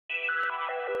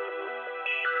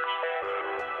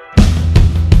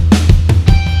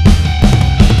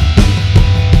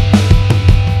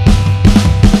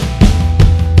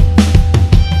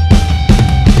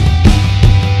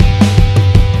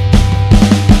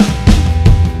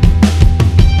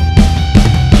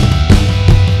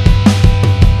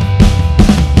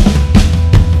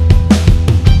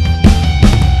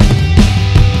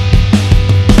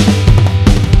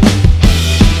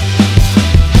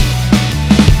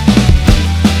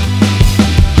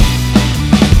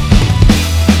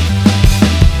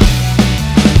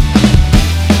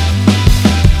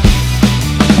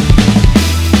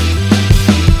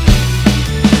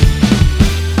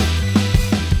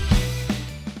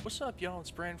Y'all,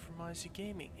 it's Brand from Odyssey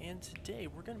Gaming, and today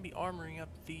we're going to be armoring up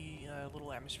the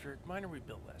little atmospheric miner we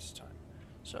built last time.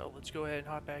 So let's go ahead and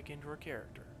hop back into our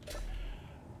character.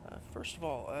 First of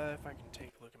all, if I can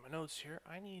take a look at my notes here,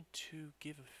 I need to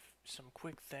give some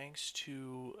quick thanks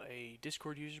to a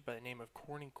Discord user by the name of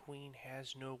Corning Queen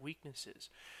Has No Weaknesses.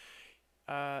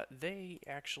 They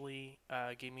actually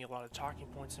gave me a lot of talking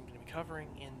points I'm going to be covering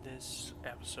in this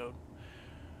episode.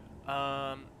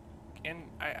 And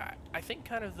I think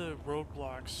kind of the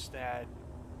roadblocks that,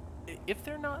 if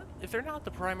they're not the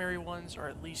primary ones, are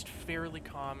at least fairly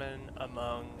common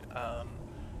among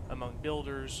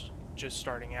builders just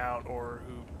starting out or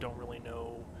who don't really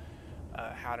know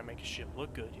how to make a ship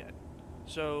look good yet.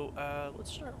 So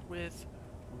let's start with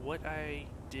what I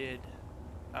did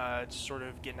to sort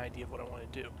of get an idea of what I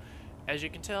want to do. As you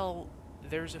can tell,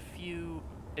 there's a few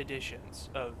editions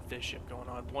of this ship going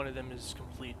on. One of them is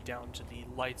complete down to the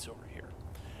lights over here.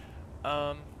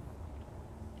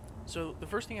 So the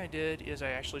first thing I did is I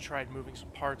actually tried moving some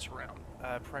parts around,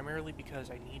 primarily because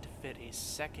I need to fit a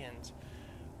second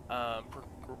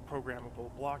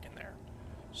programmable block in there.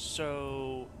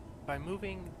 So by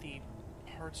moving the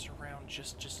parts around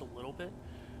just a little bit,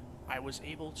 I was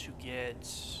able to get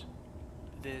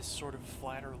this sort of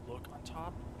flatter look on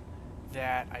top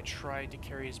that I tried to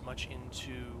carry as much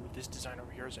into this design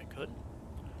over here as I could.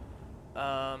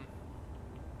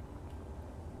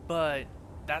 But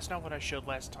that's not what I showed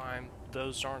last time.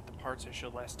 Those aren't the parts I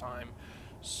showed last time.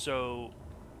 So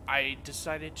I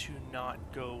decided to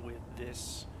not go with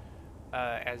this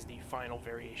as the final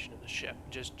variation of the ship.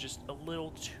 Just a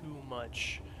little too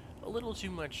much change, a little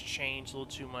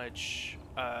too much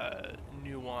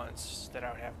nuance that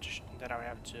I would have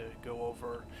to go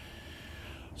over.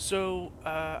 So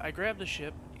I grabbed the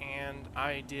ship and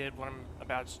I did what I'm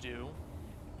about to do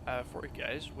for you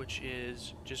guys, which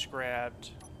is just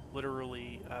grabbed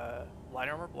literally light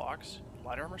armor blocks,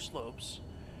 light armor slopes,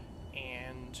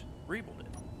 and rebuild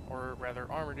it, or rather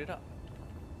armored it up.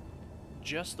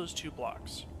 Just those two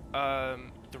blocks.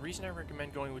 The reason I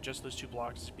recommend going with just those two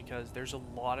blocks is because there's a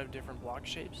lot of different block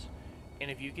shapes, and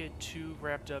if you get too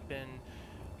wrapped up in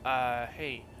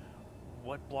hey,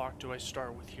 what block do I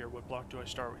start with here, what block do I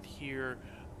start with here,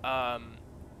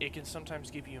 it can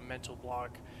sometimes give you a mental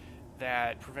block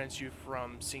that prevents you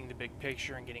from seeing the big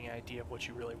picture and getting an idea of what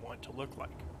you really want to look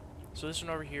like. So this one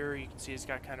over here, you can see it's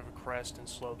got kind of a crest and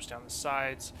slopes down the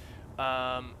sides.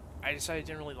 I decided I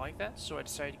didn't really like that, so I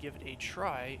decided to give it a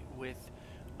try with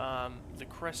the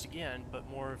crest again, but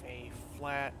more of a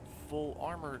flat, full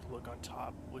armored look on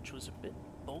top, which was a bit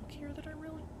bulkier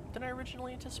than I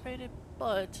originally anticipated,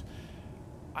 but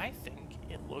I think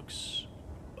it looks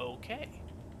okay.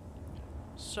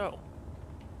 So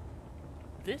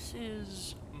this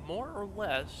is more or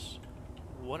less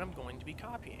what I'm going to be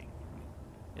copying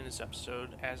in this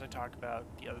episode as I talk about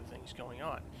the other things going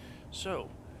on. So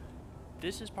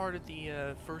this is part of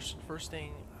the first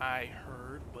thing I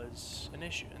heard was an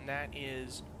issue, and that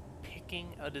is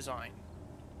picking a design.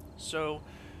 So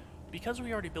because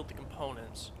we already built the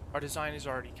components, our design is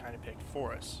already kind of picked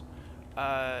for us.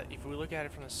 If we look at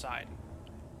it from the side,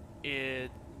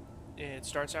 it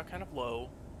starts out kind of low,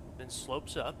 then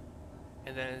slopes up,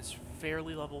 and then it's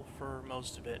fairly level for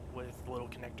most of it with the little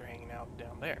connector hanging out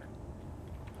down there.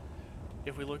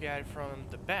 If we look at it from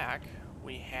the back,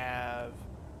 we have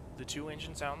the two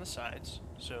engines out on the sides,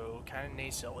 so kind of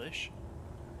nacelle-ish.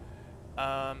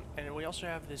 And then we also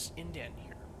have this indent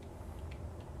here.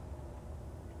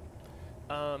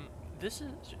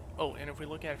 And if we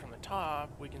look at it from the top,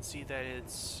 we can see that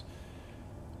it's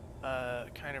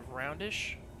kind of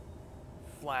roundish,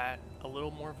 flat, a little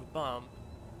more of a bump,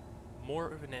 more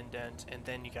of an indent, and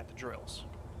then you got the drills.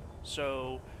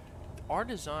 So our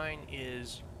design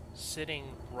is sitting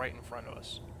right in front of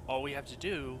us. All we have to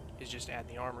do is just add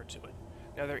the armor to it.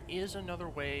 Now there is another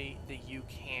way that you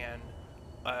can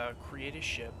create a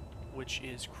ship, which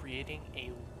is creating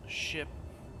a ship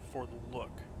for the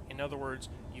look. In other words,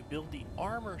 you build the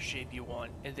armor shape you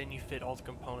want, and then you fit all the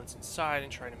components inside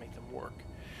and try to make them work.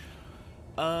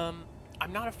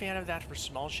 I'm not a fan of that for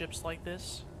small ships like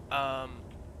this.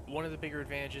 One of the bigger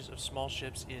advantages of small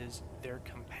ships is they're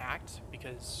compact,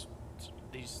 because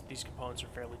these components are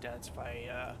fairly dense. If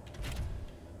I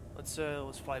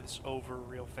let's fly this over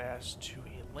real fast to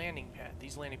a landing pad.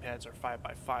 These landing pads are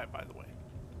 5x5, by the way.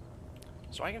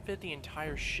 So I can fit the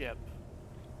entire ship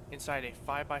inside a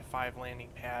 5x5 landing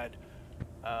pad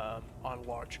on a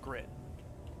large grid.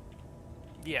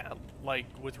 Yeah, like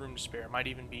with room to spare. Might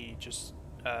even be just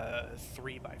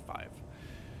 3x5.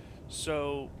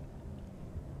 So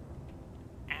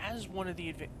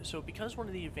because one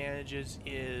of the advantages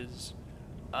is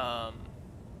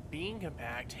being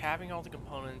compact, having all the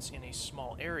components in a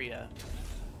small area,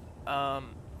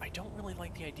 I don't really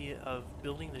like the idea of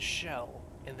building the shell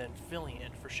and then filling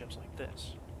it for ships like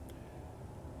this.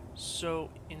 So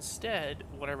instead,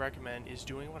 what I recommend is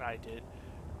doing what I did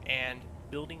and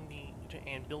building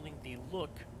the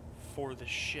look for the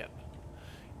ship.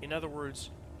 In other words,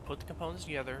 put the components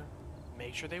together,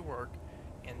 make sure they work,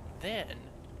 and then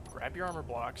grab your armor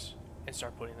blocks and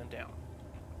start putting them down.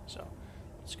 So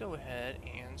let's go ahead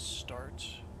and start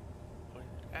putting,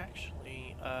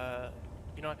 actually,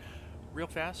 you know what, real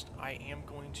fast, I am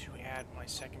going to add my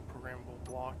second programmable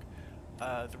block.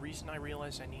 The reason I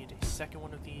realized I need a second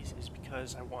one of these is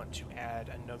because I want to add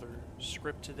another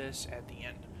script to this at the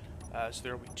end. So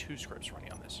there will be two scripts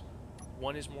running on this.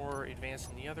 One is more advanced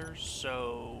than the other,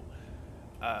 so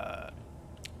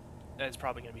it's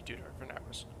probably going to be two different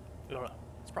episodes.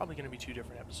 It's probably going to be two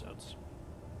different episodes.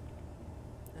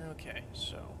 Okay,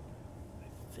 so I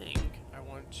think I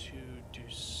want to do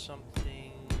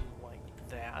something like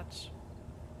that.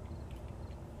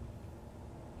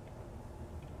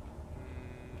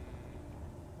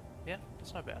 Yeah,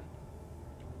 that's not bad.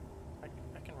 I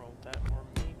can roll with that, or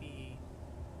maybe...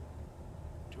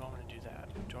 Do I want to do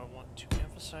that? Do I want to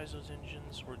emphasize those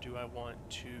engines, or do I want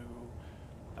to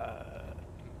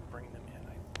bring them in?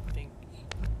 I think...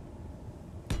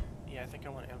 Yeah, I think I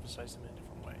want to emphasize them in a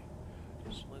different way.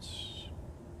 So let's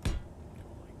go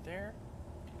like there.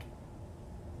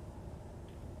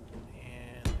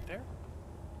 And like there.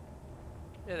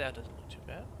 Yeah, that doesn't look too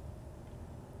bad.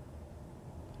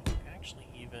 Actually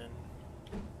even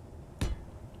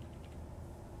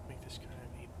make this kind of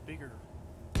a bigger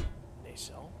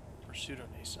nacelle, or pseudo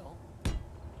nacelle.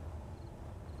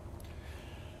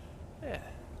 Yeah,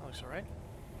 that looks alright.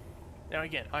 Now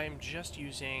again, I am just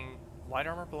using light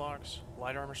armor blocks,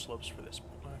 light armor slopes for this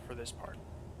part.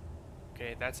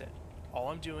 Okay, that's it. All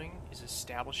I'm doing is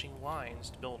establishing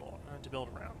lines to build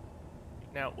around.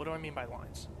 Now, what do I mean by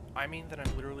lines? I mean that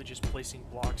I'm literally just placing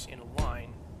blocks in a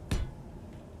line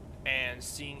and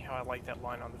seeing how I like that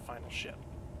line on the final ship.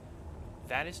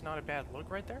 That is not a bad look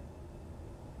right there.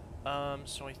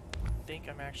 So I think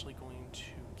I'm actually going to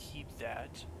keep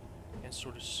that and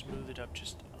sort of smooth it up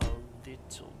just a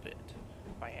little bit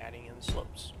by adding in the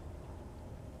slopes.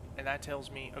 And that tells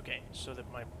me, okay, so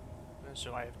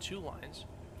I have two lines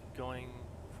going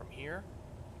from here,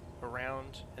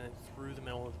 around, and then through the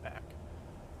middle of the back.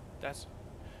 That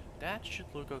should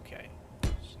look okay.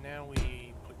 So now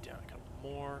we put down a couple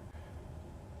more.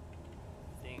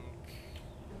 I think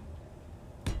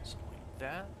something like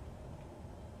that.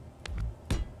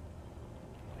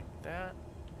 Like that.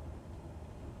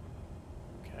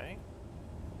 Okay.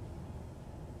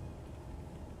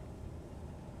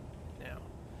 Now,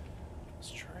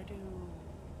 let's try to... I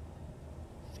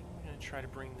think I'm going to try to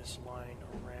bring this line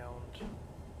around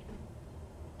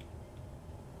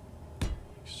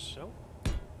like so.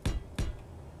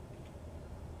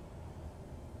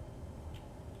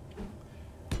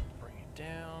 Bring it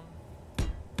down.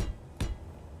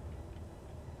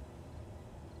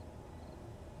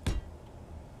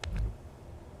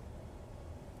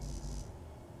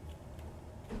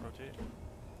 Rotate.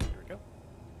 There we go.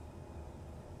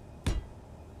 And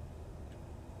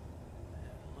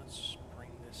let's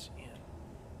bring this in.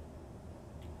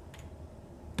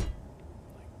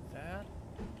 Like that.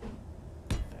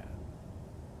 That.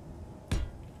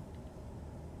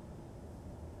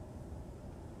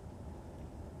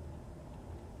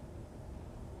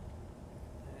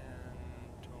 And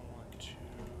don't want to...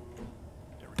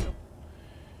 There we go.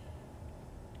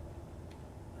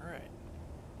 Alright.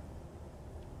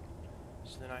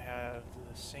 So then I have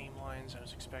the same lines I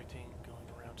was expecting going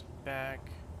around to the back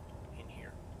in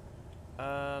here.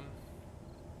 I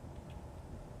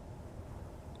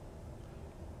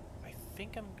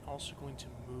think I'm also going to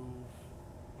move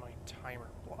my timer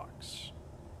blocks.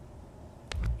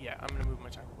 Yeah, I'm going to move my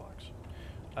timer blocks.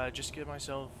 Just give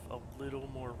myself a little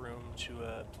more room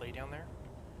to play down there.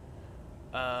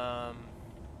 So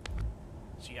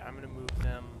yeah, I'm gonna move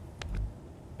them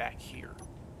back here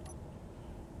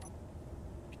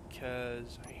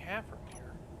because I have room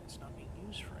here. It's not being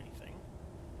used for anything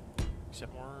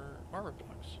except more armor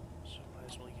blocks. So might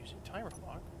as well use a timer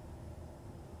block.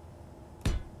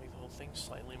 Make the whole thing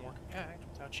slightly more compact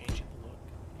without changing the look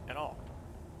at all.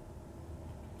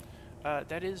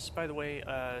 That is, by the way,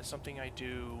 something I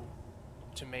do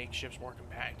to make ships more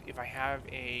compact. If I have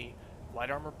a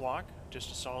light armor block,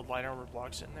 just a solid light armor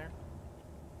block sitting there,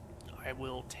 I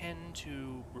will tend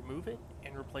to remove it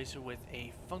and replace it with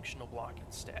a functional block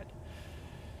instead.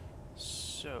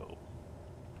 So,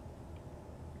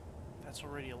 that's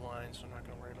already aligned, so I'm not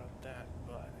going to worry about that,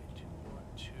 but I do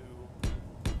want to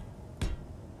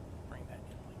bring that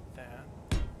in like that.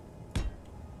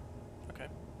 Okay.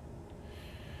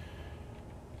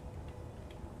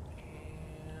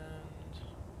 And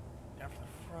now for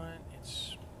the front,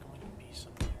 it's going to be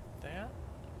something like that.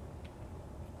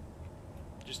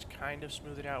 Just kind of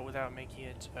smooth it out without making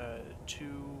it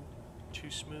too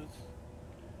smooth.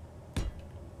 And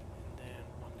then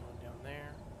one going down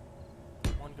there,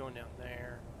 one going down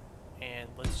there, and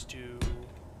let's do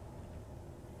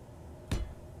a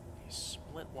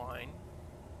split line.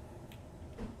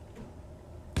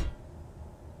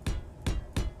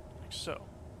 Like so.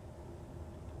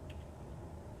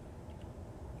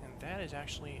 And that is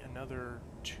actually another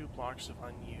 2 blocks of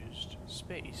unused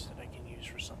space that I can use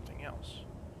for something else,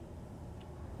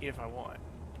 if I want.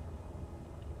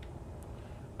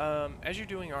 As you're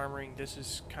doing armoring, this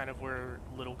is kind of where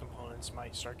little components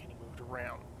might start getting moved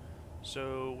around.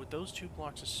 So with those 2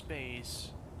 blocks of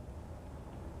space,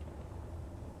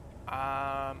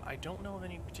 I don't know of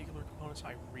any particular components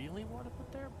I really want to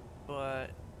put there,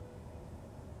 but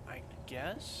I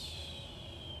guess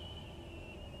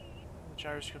the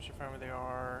gyroscopes are fine where they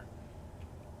are.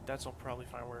 That's all probably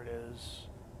fine where it is.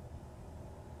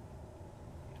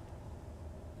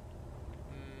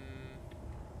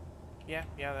 Yeah,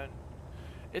 then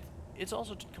it's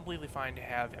also completely fine to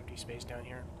have empty space down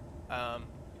here.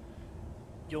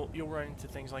 You'll run into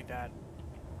things like that.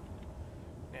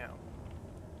 Now,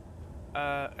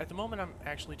 at the moment, I'm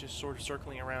actually just sort of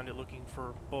circling around it, looking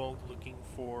for bulk, looking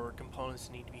for components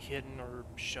that need to be hidden or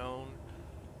shown.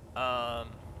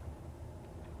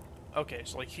 Okay,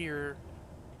 so like here,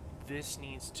 this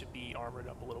needs to be armored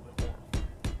up a little bit more.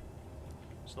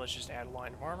 So let's just add a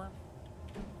line of armor,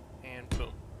 and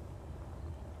boom.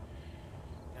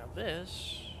 Now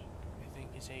this, I think,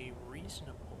 is a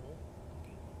reasonable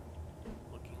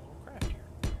looking little craft here.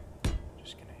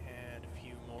 Just gonna add a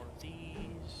few more of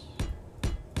these.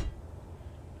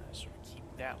 Sort of keep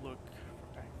that look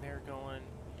from back there going.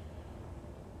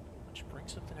 Which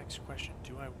brings up the next question.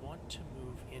 Do I want to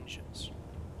move engines?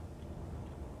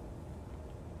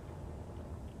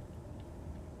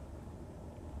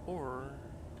 Or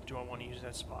do I want to use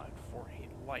that spot for a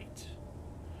light?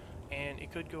 And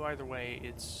it could go either way.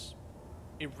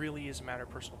 It really is a matter of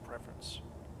personal preference.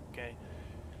 Okay.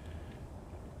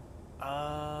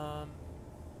 I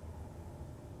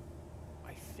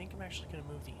think I'm actually going to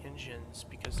move the engines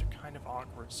because they're kind of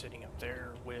awkward sitting up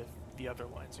there with the other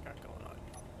lines I got going on.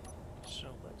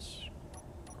 So let's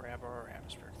grab our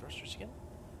atmospheric thrusters again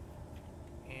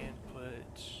and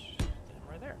put them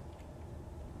right there.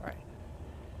 Alright.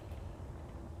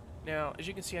 Now, as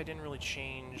you can see, I didn't really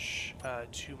change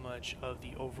too much of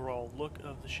the overall look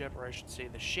of the ship, or I should say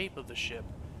the shape of the ship,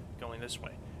 going this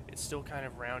way. It's still kind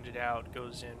of rounded out,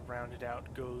 goes in, rounded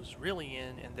out, goes really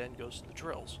in, and then goes to the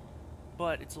drills.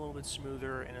 But it's a little bit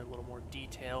smoother and a little more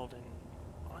detailed, and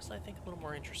honestly, I think a little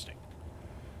more interesting.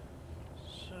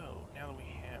 So, now that we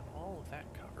have all of that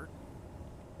covered,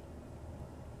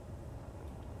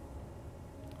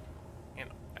 and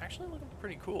actually looking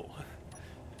pretty cool.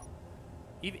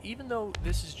 Even though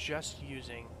this is just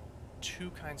using 2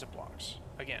 kinds of blocks.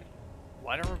 Again,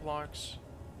 light armor blocks,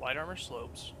 light armor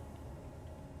slopes.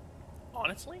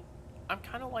 Honestly, I'm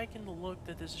kind of liking the look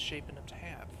that this is shaping up to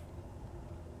have.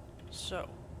 So,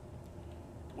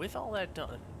 with all that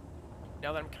done,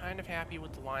 now that I'm kind of happy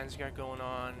with the lines I got going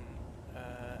on,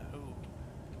 ooh.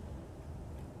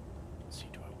 Let's see,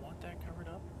 do I want that covered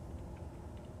up?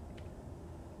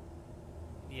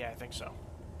 Yeah, I think so.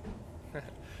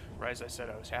 Right as I said,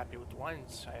 I was happy with the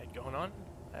lines I had going on.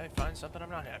 I find something I'm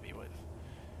not happy with.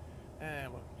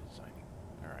 And what designing?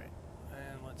 Alright.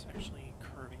 And let's actually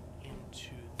curve it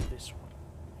into this one.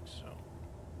 Like so.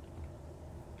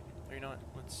 Or you know what?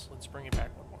 Let's bring it back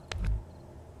one more.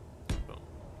 Boom.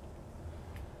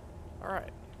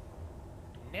 Alright.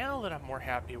 Now that I'm more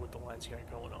happy with the lines I got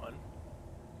going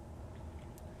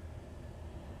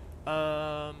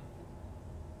on,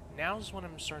 Now's when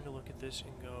I'm starting to look at this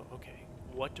and go, okay,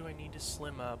 what do I need to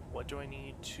slim up? What do I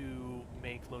need to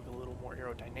make look a little more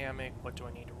aerodynamic? What do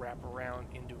I need to wrap around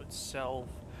into itself?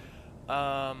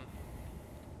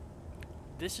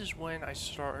 This is when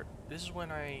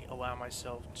I allow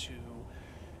myself to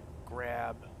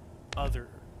grab other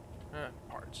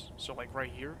parts. So like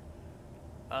right here,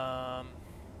 I'm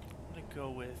gonna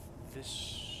go with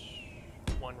this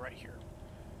one right here.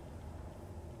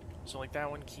 So like that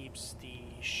one keeps the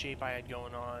shape I had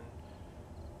going on.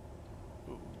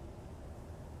 Ooh.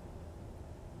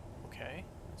 Okay,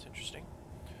 that's interesting.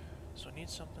 So I need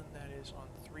something that is on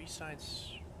 3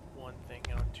 sides one thing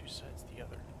and on 2 sides the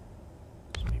other.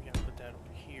 So maybe I'll put that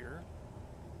over here.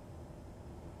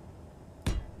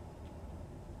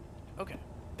 Okay,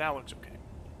 that looks okay.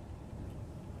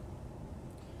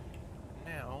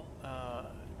 Now,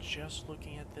 just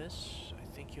looking at this, I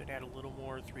think you'd add a little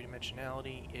more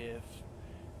 3-dimensionality if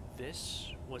this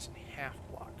was in half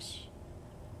blocks.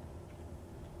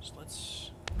 So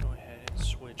let's go ahead and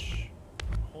switch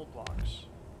whole blocks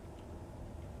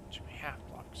to half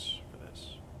blocks for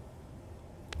this.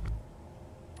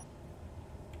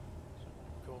 So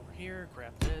go over here,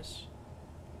 grab this,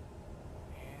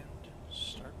 and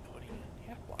start putting in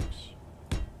half blocks.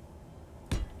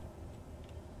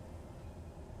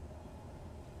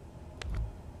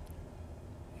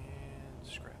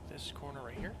 This corner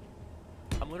right here.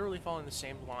 I'm literally following the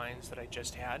same lines that I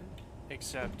just had,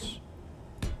 except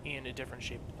in a different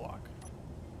shape of block.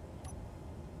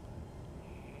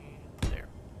 And there.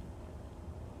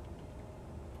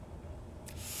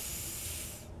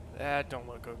 That don't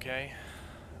look okay.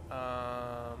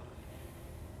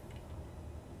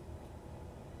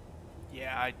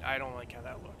 Yeah, I don't like how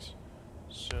that looks.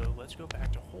 So let's go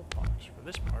back to whole blocks for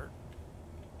this part.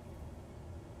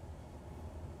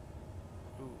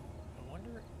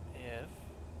 If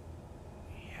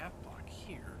a half block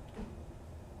here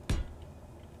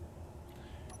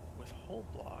with whole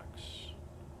blocks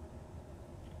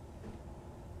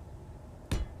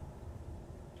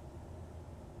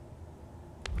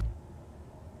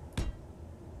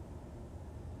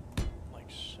like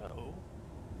so, I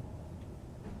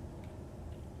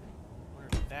wonder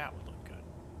if that would look good.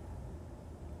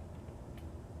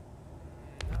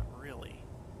 Not really.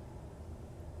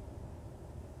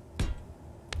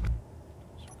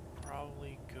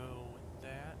 Probably go with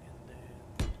that and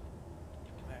then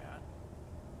that.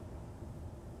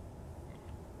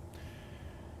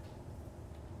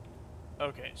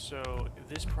 Okay, so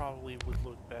this probably would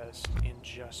look best in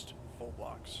just full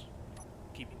blocks,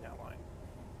 keeping that line.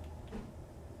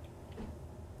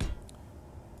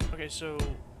 Okay, so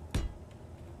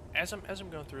as I'm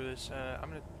going through this,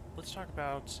 let's talk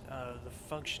about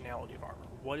the functionality of armor.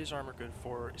 What is armor good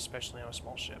for, especially on a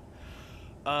small ship?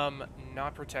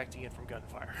 Not protecting it from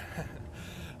gunfire.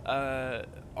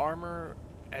 Armor,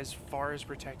 as far as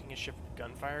protecting a ship from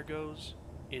gunfire goes,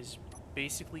 is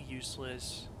basically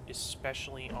useless,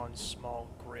 especially on small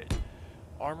grid.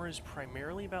 Armor is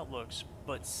primarily about looks,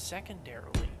 but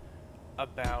secondarily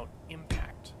about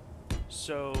impact.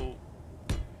 So,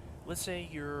 let's say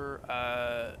you're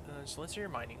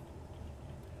mining,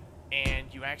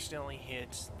 and you accidentally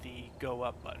hit the go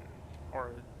up button,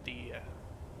 or the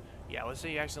yeah, let's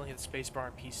say you accidentally hit the spacebar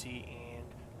on PC and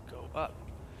go up.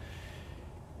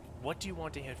 What do you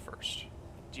want to hit first?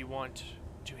 Do you want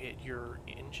to hit your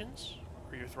engines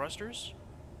or your thrusters,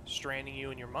 stranding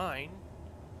you in your mine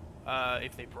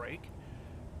if they break,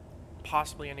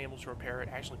 possibly unable to repair it,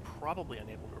 actually probably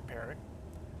unable to repair it?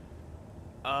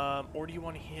 Or do you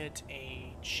want to hit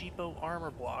a cheapo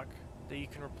armor block that you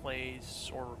can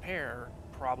replace or repair,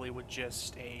 probably with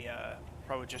just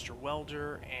your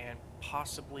welder and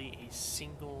possibly a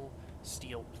single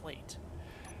steel plate?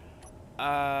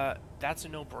 That's a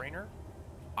no-brainer.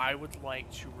 I would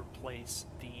like to replace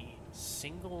the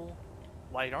single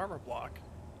light armor block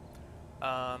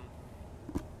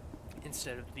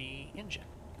instead of the engine.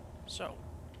 So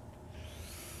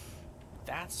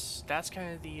that's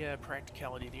kind of the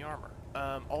practicality of the armor.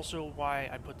 Also, why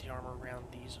I put the armor around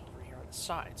these over here on the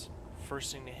sides.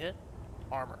 First thing to hit,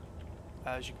 armor.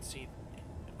 As you can see,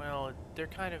 well, they're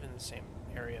kind of in the same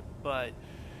area, but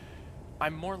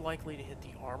I'm more likely to hit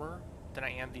the armor than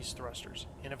I am these thrusters.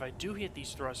 And if I do hit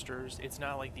these thrusters, it's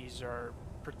not like these are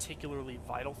particularly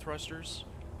vital thrusters,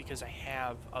 because I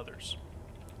have others.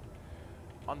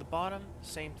 On the bottom,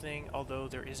 same thing, although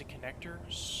there is a connector,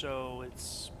 so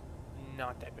it's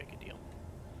not that big a deal.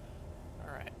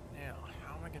 Alright, now,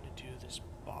 how am I going to do this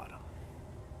bottom?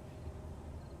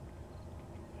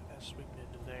 That's sweeping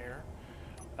into there.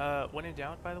 When in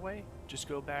doubt, by the way, just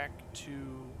go back to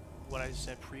what I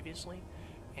said previously.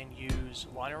 and use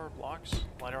light armor blocks,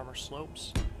 light armor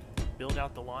slopes, build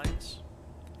out the lines,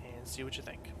 and see what you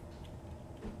think.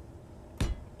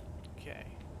 Okay.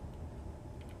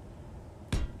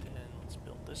 Then let's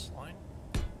build this line.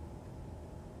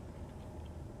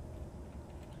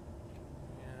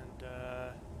 And,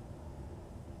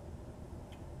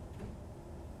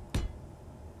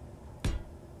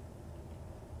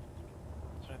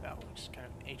 so that looks kind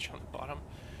of H on the bottom.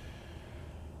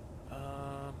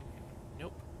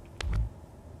 Nope.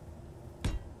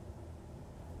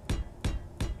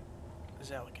 Does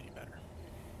that look any better?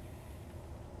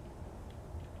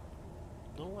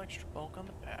 A little extra bulk on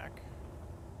the back,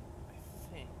 I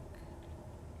think.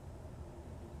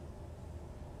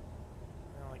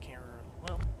 Well, I can't remember.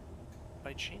 Well,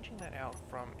 by changing that out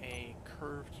from a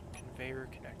curved conveyor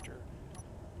connector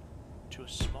to a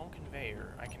small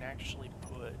conveyor, I can actually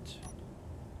put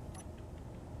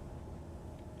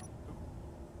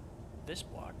this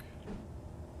block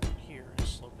here and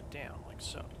slope it down like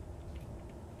so.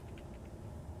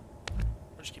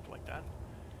 I'll just keep it like that.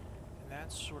 And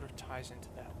that sort of ties into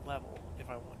that level if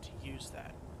I want to use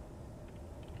that.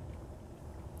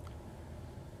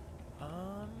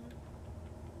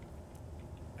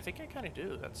 I think I kind of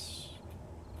do. That's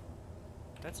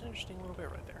an interesting little bit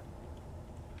right there.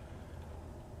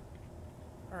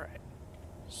 Alright.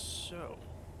 So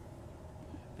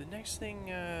the next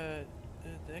thing I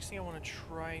want to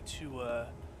try to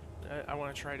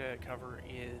cover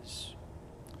is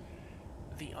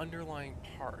the underlying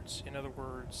parts. In other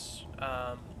words,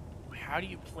 how do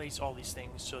you place all these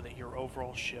things so that your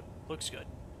overall ship looks good?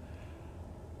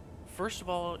 First of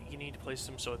all, you need to place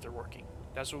them so that they're working.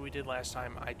 That's what we did last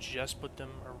time. I just put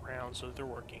them around so that they're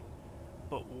working.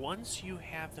 But once you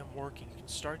have them working, you can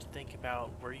start to think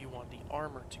about where you want the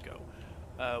armor to go,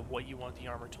 what you want the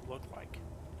armor to look like.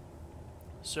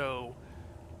 So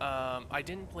I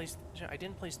didn't place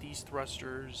these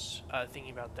thrusters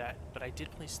thinking about that, but I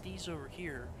did place these over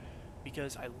here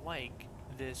because I like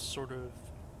this sort of,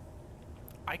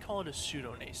 I call it a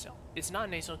pseudo nacelle. It's not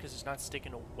nacelle because it's not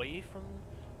sticking away from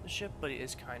the ship, but it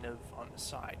is kind of on the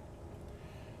side.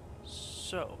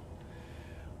 So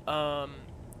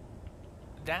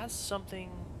that's something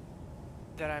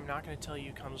that I'm not going to tell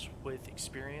you comes with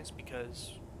experience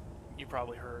because you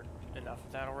probably heard enough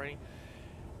of that already.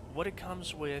 What it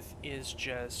comes with is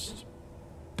just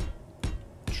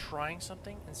trying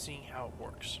something and seeing how it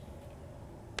works.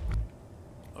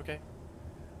 Okay?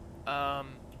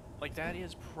 Like that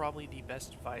is probably the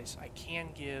best advice I can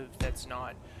give that's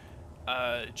not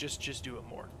just do it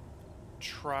more.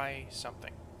 Try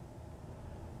something.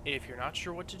 If you're not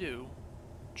sure what to do,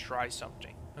 try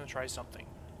something.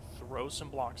 Throw some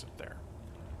blocks up there.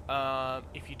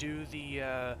 If you do the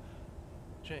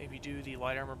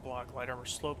light armor block, light armor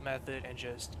slope method and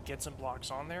just get some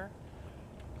blocks on there,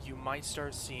 you might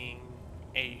start seeing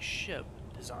a ship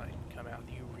design come out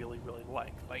that you really, really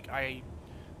like. Like, I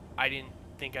didn't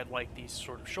think I'd like these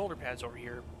sort of shoulder pads over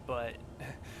here, but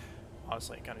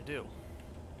honestly, I kind of do.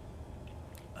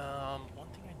 One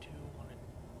thing I do want to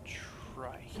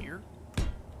try here.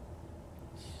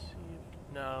 Let's see if,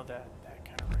 no, that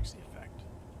kind of breaks the effect.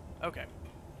 Okay.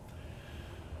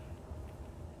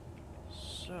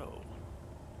 So,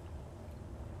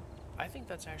 I think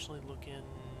that's actually looking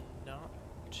not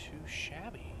too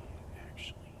shabby,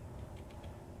 actually.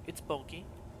 It's bulky.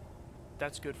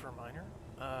 That's good for a miner.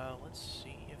 Let's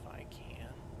see if I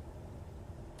can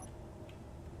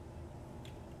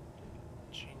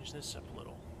change this up a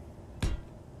little.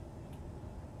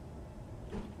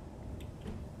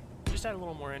 Just add a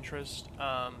little more interest.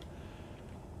 I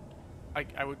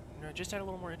would just add a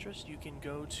little more interest. You can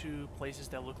go to places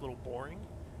that look a little boring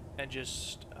and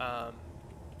just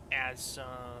add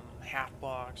some half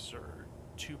blocks or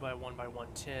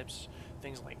 2x1x1 tips,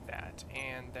 things like that,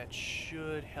 and that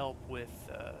should help with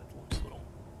looks a little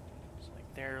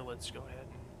like there. Let's go ahead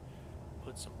and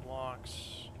put some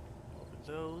blocks over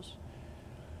those,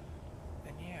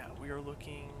 and yeah, we are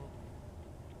looking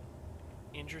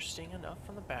interesting enough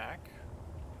from the back.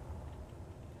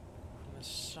 From the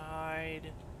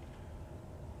side,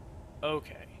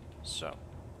 okay, so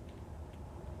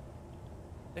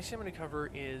next thing I'm going to cover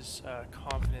is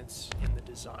confidence in the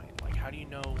design. Like, how do you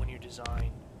know when your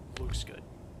design looks good?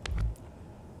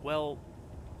 Well,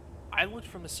 I looked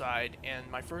from the side, and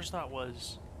my first thought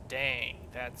was, dang,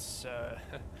 that's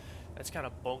kind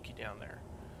of bulky down there.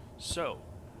 So,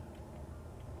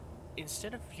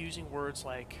 instead of using words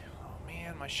like, oh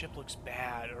man, my ship looks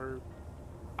bad, or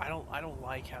I don't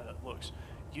like how that looks,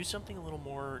 use something a little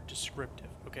more descriptive,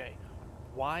 okay?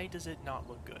 Why does it not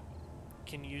look good?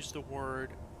 Can use the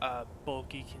word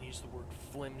bulky, can use the word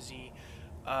flimsy,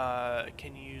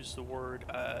 Can use the word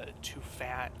too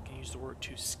fat, can use the word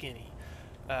too skinny,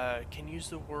 can use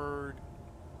the word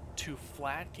too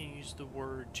flat, can use the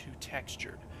word too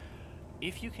textured.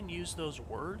 If you can use those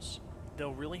words,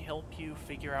 they'll really help you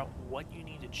figure out what you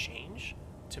need to change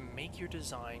to make your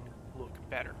design look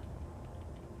better.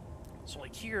 So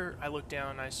like here, I looked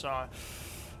down and I saw,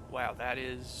 wow, that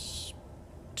is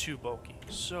too bulky.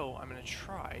 So I'm going to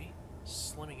try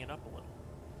slimming it up a little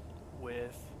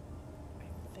with,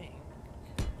 I think,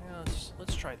 yeah,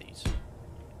 let's try these.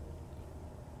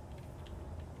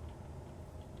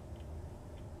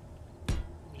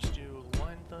 Just do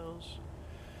line those.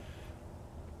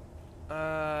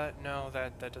 No,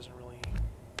 that doesn't really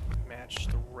match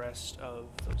the rest of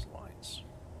those lines.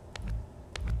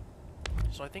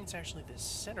 So I think it's actually this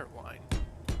center line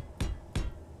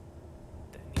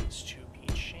that needs to be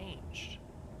changed.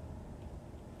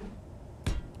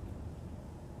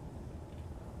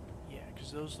 Yeah,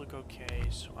 because those look okay,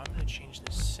 so I'm going to change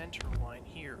this center line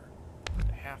here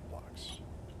to half blocks.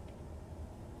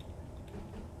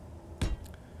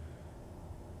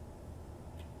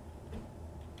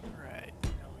 Alright,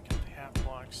 now we got the half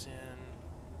blocks in.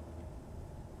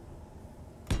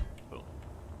 Boom.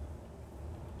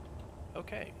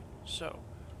 Okay, so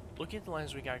looking at the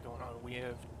lines we got going on, we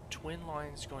have twin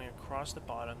lines going across the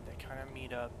bottom that kind of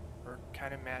meet up, or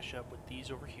kind of mash up with these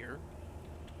over here,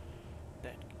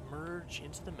 that merge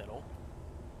into the middle,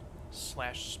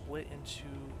 slash split into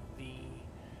the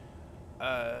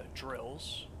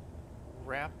drills,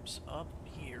 wraps up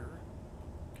here,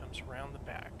 comes around the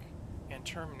back, and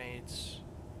terminates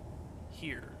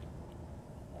here,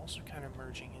 also kind of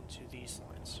merging into these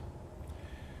lines.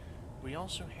 We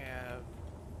also have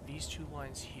these two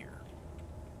lines here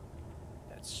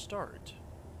that start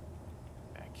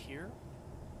back here,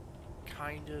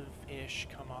 kind of ish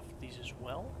come off of these as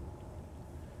well,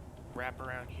 wrap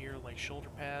around here like shoulder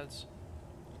pads,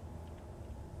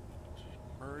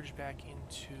 merge back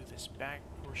into this back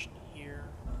portion here,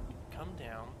 come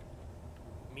down,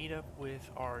 meet up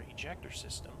with our ejector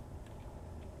system,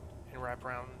 and wrap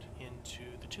around into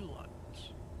the two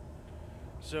lines.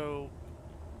 So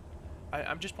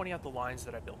I'm just pointing out the lines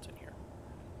that I built in here,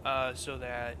 so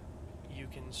that you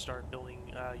can start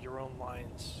building your own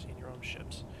lines in your own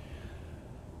ships.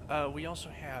 We also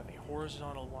have a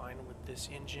horizontal line with this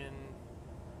engine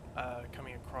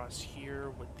coming across here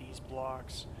with these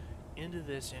blocks into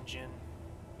this engine,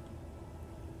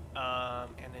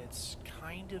 and it's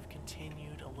kind of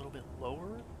continued a little bit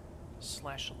lower,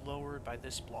 slash lowered by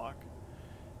this block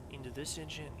into this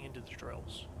engine, into the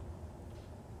drills.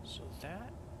 So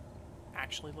that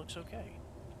actually looks okay.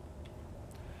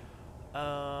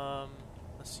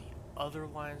 Let's see, other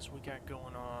lines we got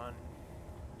going on.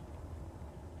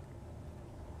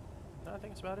 No, I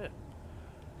think that's about it.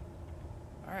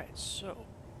 Alright, so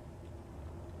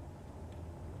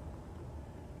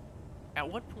at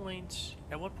what point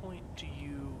do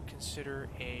you consider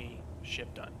a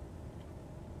ship done?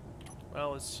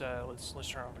 Well, let's turn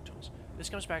off our tools. This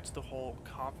comes back to the whole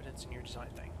confidence in your design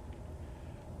thing.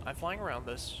 I'm flying around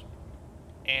this,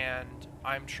 and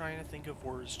I'm trying to think of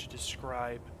words to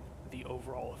describe the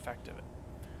overall effect of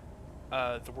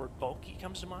it. The word bulky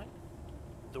comes to mind.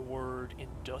 The word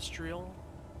industrial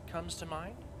comes to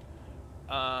mind.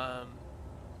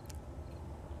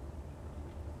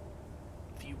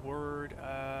 The word,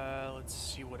 let's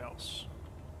see what else.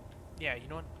 Yeah, you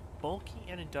know what? Bulky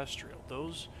and industrial.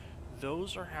 Those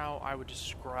are how I would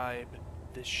describe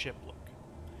this ship look.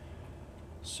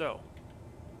 So,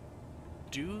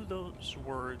 do those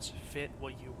words fit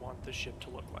what you want the ship to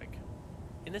look like?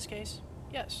 In this case,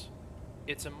 yes.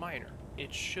 It's a minor.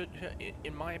 It should,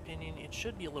 in my opinion, it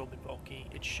should be a little bit bulky.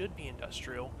 It should be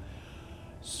industrial.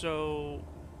 So,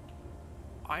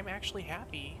 I'm actually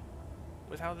happy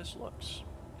with how this looks.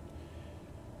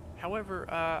 However,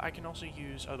 I can also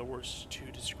use other words to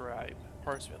describe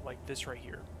parts of it, like this right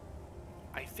here.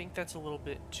 I think that's a little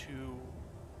bit too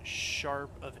sharp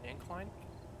of an incline.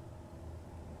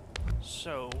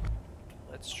 So,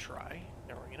 let's try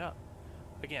narrowing it up.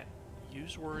 Again,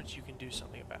 use words you can do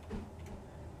something about.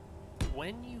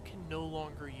 When you can no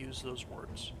longer use those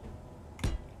words,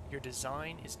 your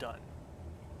design is done.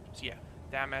 So yeah,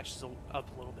 that matches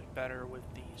up a little bit better with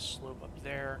the slope up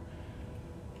there.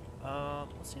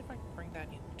 Let's see if I can bring that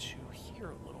into here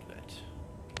a little bit.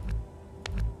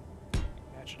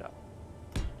 Match it up.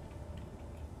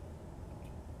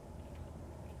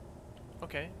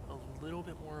 Okay, a little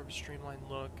bit more of a streamlined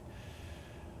look.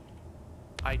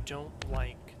 I don't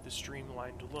like the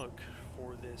streamlined look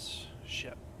for this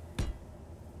ship.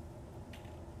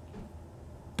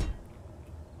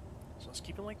 So let's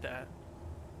keep it like that.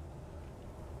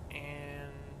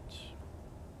 And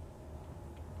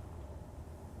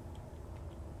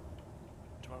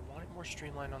do I want it more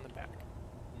streamlined on the back?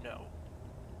 No.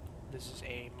 This is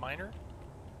a miner.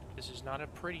 This is not a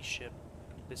pretty ship.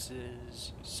 This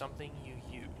is something you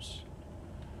use.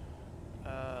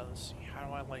 Let's see, how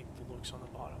do I like the looks on the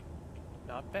bottom?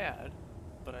 Not bad,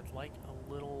 but I'd like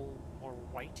a little more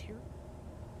white here.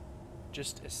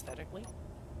 Just aesthetically.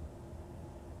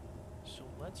 So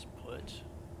let's put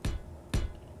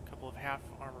a couple of half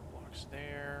armor blocks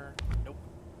there. Nope.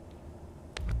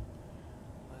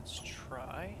 Let's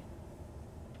try.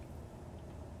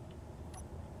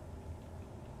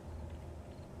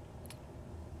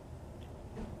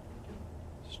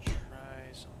 Let's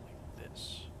try something like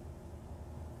this.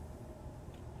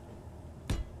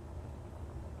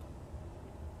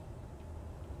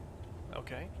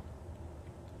 Okay.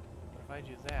 But if I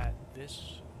do that,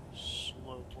 this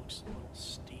slope looks a little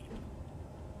steep.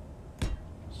 So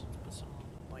let's put something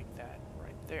like that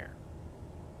right there.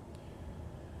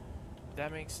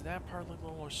 That makes that part look a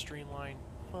little more streamlined,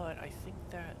 but I think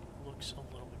that looks a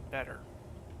little bit better.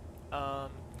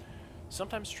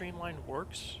 Sometimes streamlined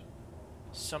works,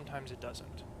 sometimes it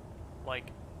doesn't.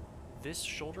 Like, this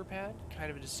shoulder pad,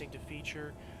 kind of a distinctive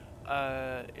feature,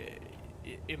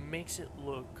 it makes it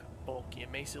look bulky,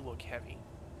 it makes it look heavy.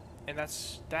 And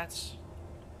that's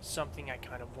something I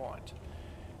kind of want.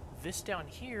 This down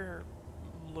here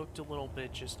looked a little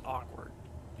bit just awkward,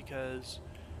 because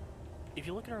if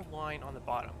you look at our line on the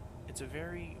bottom, it's a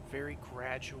very, very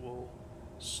gradual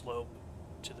slope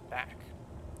to the back.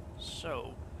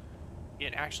 So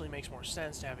it actually makes more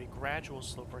sense to have a gradual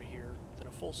slope right here than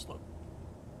a full slope,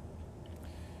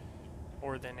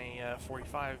 or than a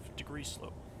 45-degree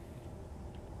slope.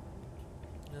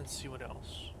 Let's see what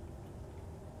else.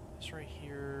 This right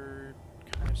here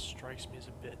kind of strikes me as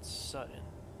a bit sudden.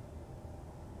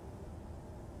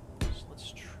 So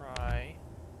let's try.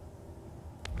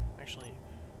 Actually,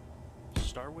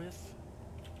 start with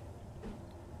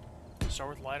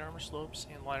light armor slopes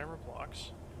and light armor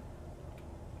blocks.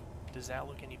 Does that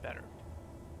look any better?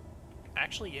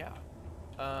 Actually, yeah.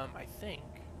 I think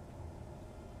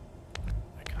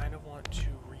I kind of want to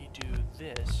redo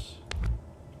this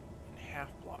in half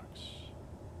blocks.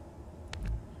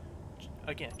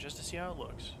 Again, just to see how it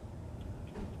looks.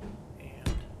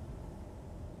 And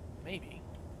maybe,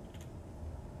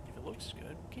 if it looks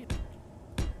good, keep it.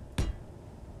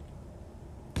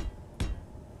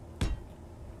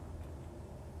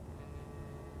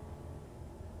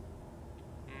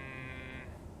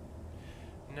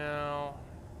 No.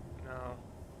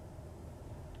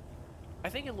 I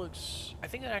think it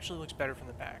actually looks better from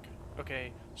the back.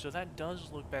 Okay, so that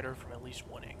does look better from at least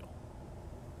one angle.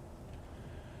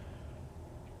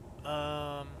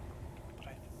 But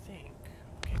I think,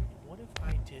 okay, what if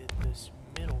I did this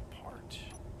middle part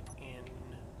in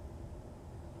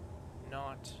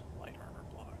not light armor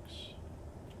blocks?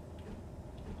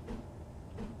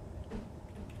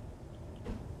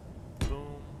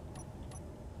 Boom.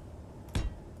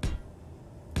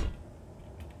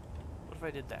 What if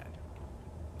I did that?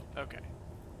 Okay.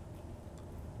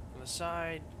 On the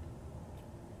side,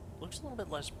 looks a little bit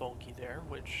less bulky there,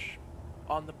 which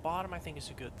on the bottom I think is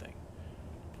a good thing.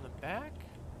 On the back,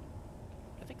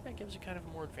 I think that gives it kind of a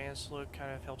more advanced look,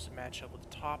 kind of helps it match up with the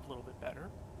top a little bit better.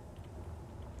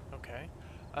 Okay.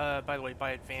 By the way,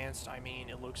 by advanced, I mean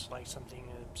it looks like something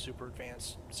a super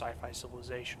advanced sci-fi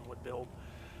civilization would build.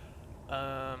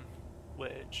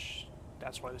 Which,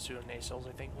 that's why the pseudo nacelles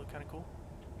I think look kind of cool.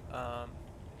 On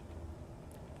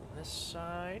this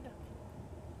side,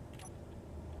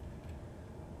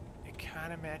 it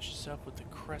kind of matches up with the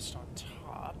crest on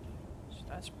top, so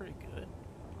that's pretty good.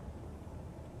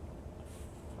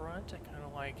 The front, I kind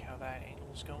of like how that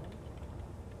angle's going.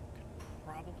 Could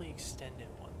probably extend it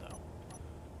one though.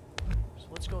 So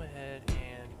let's go ahead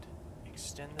and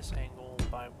extend this angle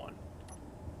by 1.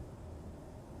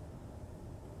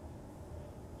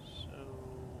 So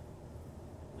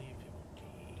leave it will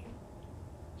be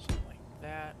something like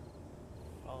that,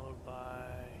 followed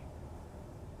by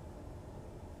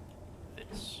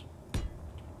this.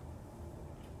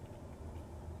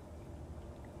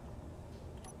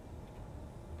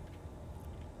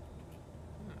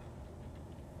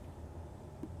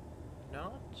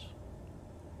 Not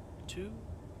too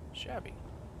shabby.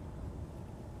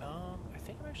 I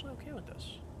think I'm actually okay with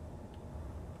this.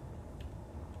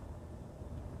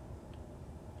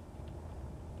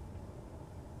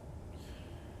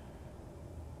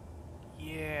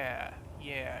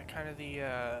 Yeah, kind of the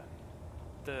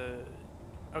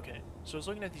okay, so I was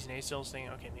looking at these nacelles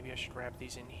thinking, okay, maybe I should wrap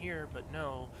these in here, but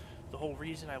no, the whole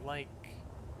reason I like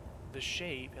the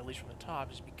shape, at least from the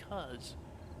top, is because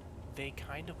they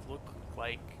kind of look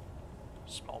like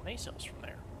small nacelles from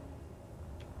there.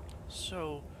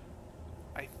 So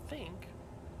I think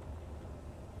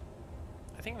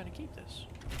I'm going to keep this.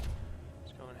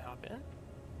 Let's go and hop in.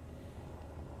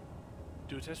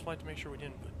 Do a test flight to make sure we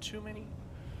didn't put too many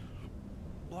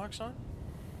blocks on.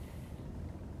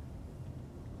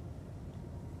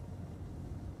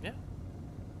 Yeah.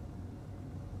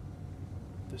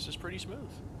 This is pretty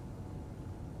smooth.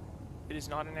 It is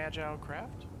not an agile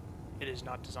craft. It is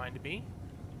not designed to be.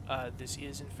 This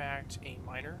is, in fact, a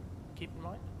miner, keep in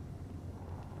mind.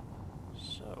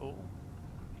 So,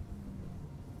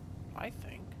 I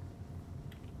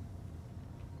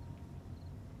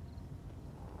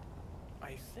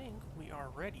think we are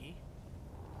ready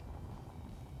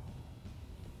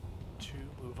to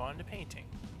move on to painting,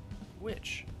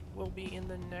 which will be in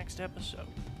the next episode.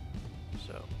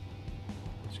 So,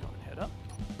 let's go and head up,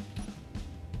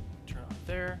 turn off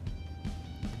there,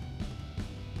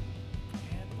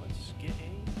 and let's get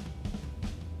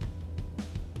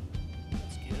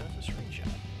us a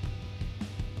screenshot.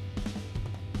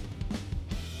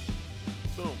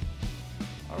 Boom.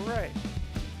 Alright,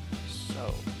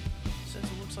 so since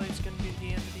it looks like it's going to be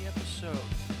the end of the episode,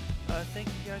 thank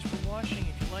you guys for watching.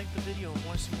 If you liked the video and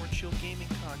want to see more chill gaming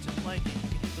content like it, you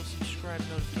can hit those subscribe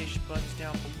notification buttons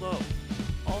down below.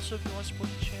 Also, if you want to support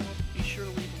the channel, be sure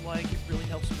to leave a like. It really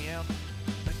helps me out.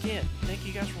 Again, thank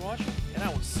you guys for watching, and I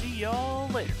will see y'all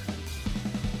later.